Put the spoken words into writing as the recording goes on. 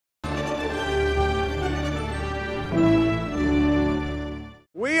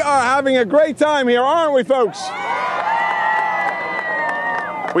We are having a great time here, aren't we, folks?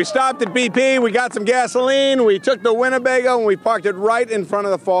 We stopped at BP, we got some gasoline, we took the Winnebago, and we parked it right in front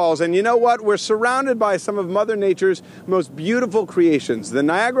of the falls. And you know what? We're surrounded by some of Mother Nature's most beautiful creations. The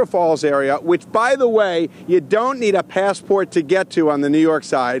Niagara Falls area, which, by the way, you don't need a passport to get to on the New York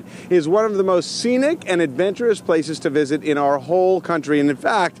side, is one of the most scenic and adventurous places to visit in our whole country, and in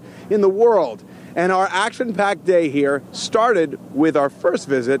fact, in the world. And our action-packed day here started with our first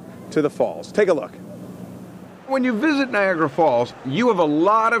visit to the falls. Take a look. When you visit Niagara Falls, you have a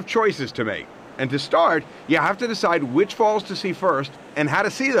lot of choices to make. And to start, you have to decide which falls to see first and how to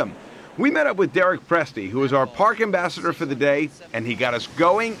see them. We met up with Derek Presti, who is our park ambassador for the day, and he got us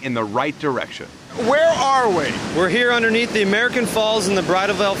going in the right direction. Where are we? We're here underneath the American Falls in the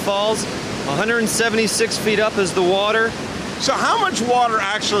Bridalveil Falls. 176 feet up is the water. So how much water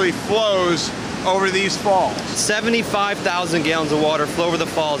actually flows over these falls? 75,000 gallons of water flow over the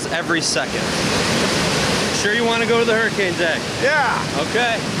falls every second. Sure you want to go to the hurricane deck? Yeah.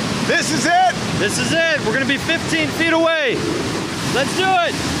 Okay. This is it? This is it. We're going to be 15 feet away. Let's do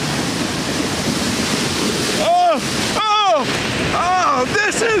it.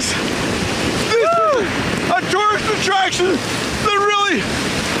 This is a tourist attraction that really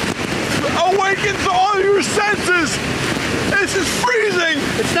awakens all your senses. This is freezing.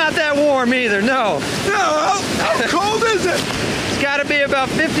 It's not that warm either, no. No, how cold is it? It's got to be about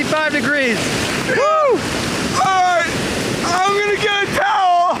 55 degrees. Woo! All right, I'm gonna get a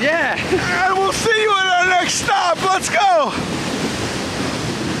towel. Yeah. And we'll see you at our next stop. Let's go.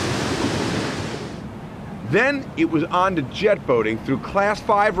 Then it was on to jet boating through Class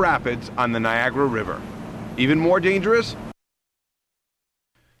 5 rapids on the Niagara River. Even more dangerous?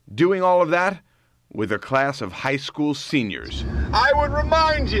 Doing all of that with a class of high school seniors. I would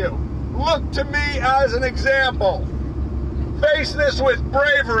remind you, look to me as an example. Face this with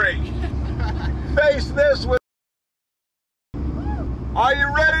bravery. Face this with... Are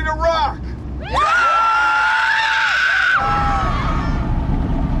you ready to rock?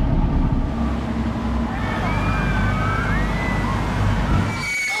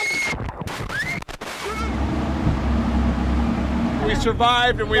 We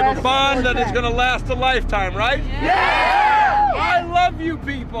survived and we have a bond that is going to last a lifetime, right? Yeah! I love you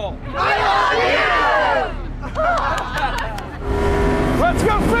people. I love you! Let's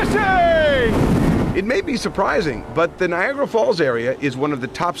go fishing! It may be surprising, but the Niagara Falls area is one of the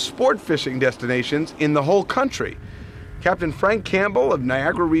top sport fishing destinations in the whole country. Captain Frank Campbell of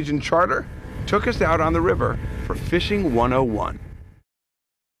Niagara Region Charter took us out on the river for Fishing 101.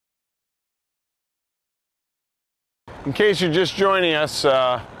 In case you're just joining us,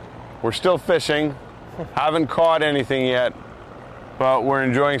 we're still fishing. Haven't caught anything yet, but we're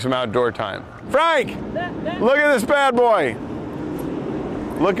enjoying some outdoor time. Frank, look at this bad boy.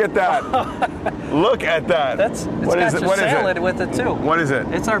 Look at that. Look at that. What is it? What is it? With it too. What is it?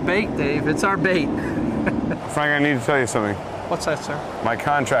 It's our bait, Dave. It's our bait. Frank, I need to tell you something. What's that, sir? My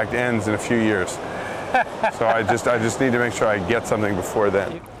contract ends in a few years. So I just need to make sure I get something before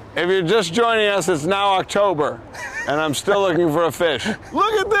then. If you're just joining us, it's now October, and I'm still looking for a fish.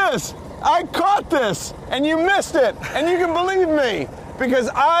 Look at this! I caught this, and you missed it, and you can believe me, because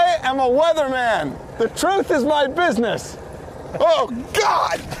I am a weatherman. The truth is my business. Oh,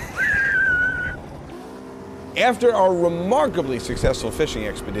 God! After our remarkably successful fishing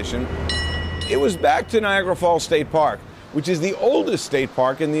expedition, it was back to Niagara Falls State Park, which is the oldest state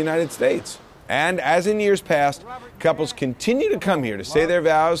park in the United States. And as in years past, couples continue to come here to say their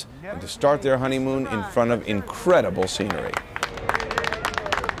vows and to start their honeymoon in front of incredible scenery.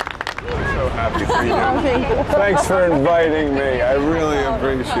 I'm so happy for you. Thanks for inviting me. I really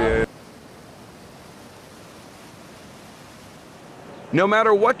appreciate it. No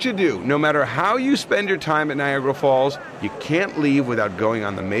matter what you do, no matter how you spend your time at Niagara Falls, you can't leave without going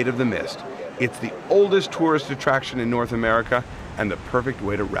on the Maid of the Mist. It's the oldest tourist attraction in North America and the perfect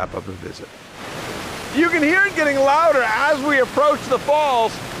way to wrap up a visit. You can hear it getting louder as we approach the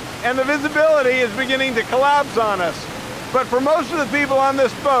falls, and the visibility is beginning to collapse on us. But for most of the people on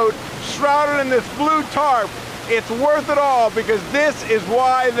this boat, shrouded in this blue tarp, it's worth it all because this is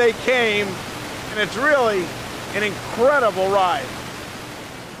why they came, and it's really an incredible ride.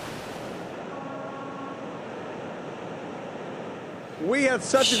 We had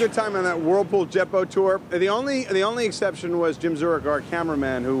such a good time on that Whirlpool jet boat tour. The only exception was Jim Zurich, our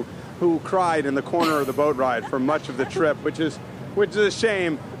cameraman, who cried in the corner of the boat ride for much of the trip, which is a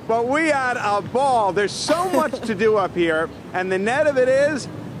shame. But we had a ball. There's so much to do up here, and the net of it is,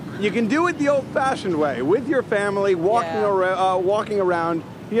 you can do it the old-fashioned way with your family, walking around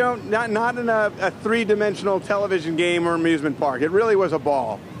You know, not in a three-dimensional television game or amusement park. It really was a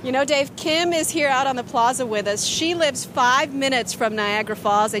ball. You know, Dave, Kim is here out on the plaza with us. She lives 5 minutes from Niagara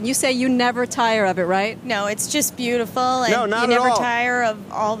Falls, and you say you never tire of it, right? No, it's just beautiful, and No, not you at never all. tire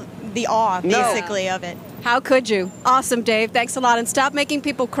of all the awe, basically, of it. How could you? Awesome, Dave. Thanks a lot, and stop making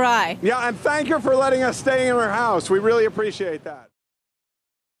people cry. Yeah, and thank her for letting us stay in her house. We really appreciate that.